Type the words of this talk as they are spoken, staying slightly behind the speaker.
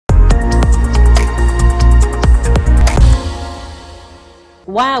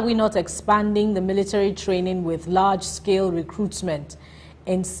why are we not expanding the military training with large-scale recruitment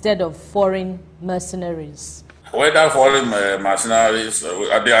instead of foreign mercenaries? Whether foreign mercenaries,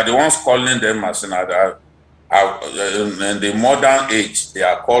 they are the ones calling them mercenaries. In the modern age, they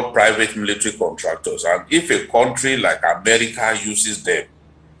are called private military contractors. And if a country like America uses them,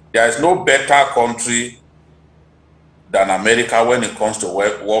 there is no better country than America when it comes to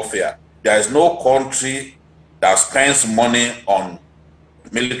warfare. There is no country that spends money on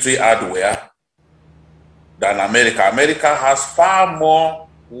military hardware than America. America has far more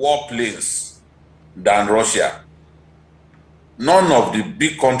warplanes than Russia. None of the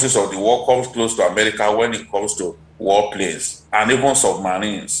big countries of the world comes close to America when it comes to warplanes and even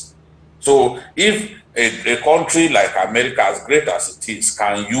submarines. So if a country like America, as great as it is,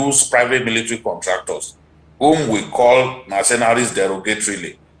 can use private military contractors, whom we call mercenaries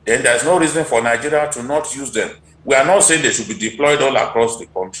derogatorily, then there's no reason for Nigeria to not use them. We are not saying they should be deployed all across the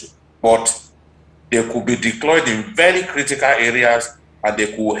country, but they could be deployed in very critical areas and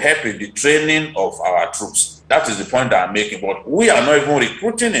they could help in the training of our troops. That is the point that I'm making. But we are not even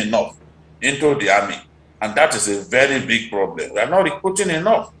recruiting enough into the army. And that is a very big problem. We are not recruiting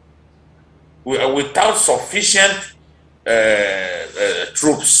enough. Without sufficient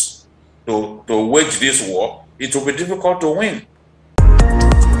troops to wage this war, it will be difficult to win.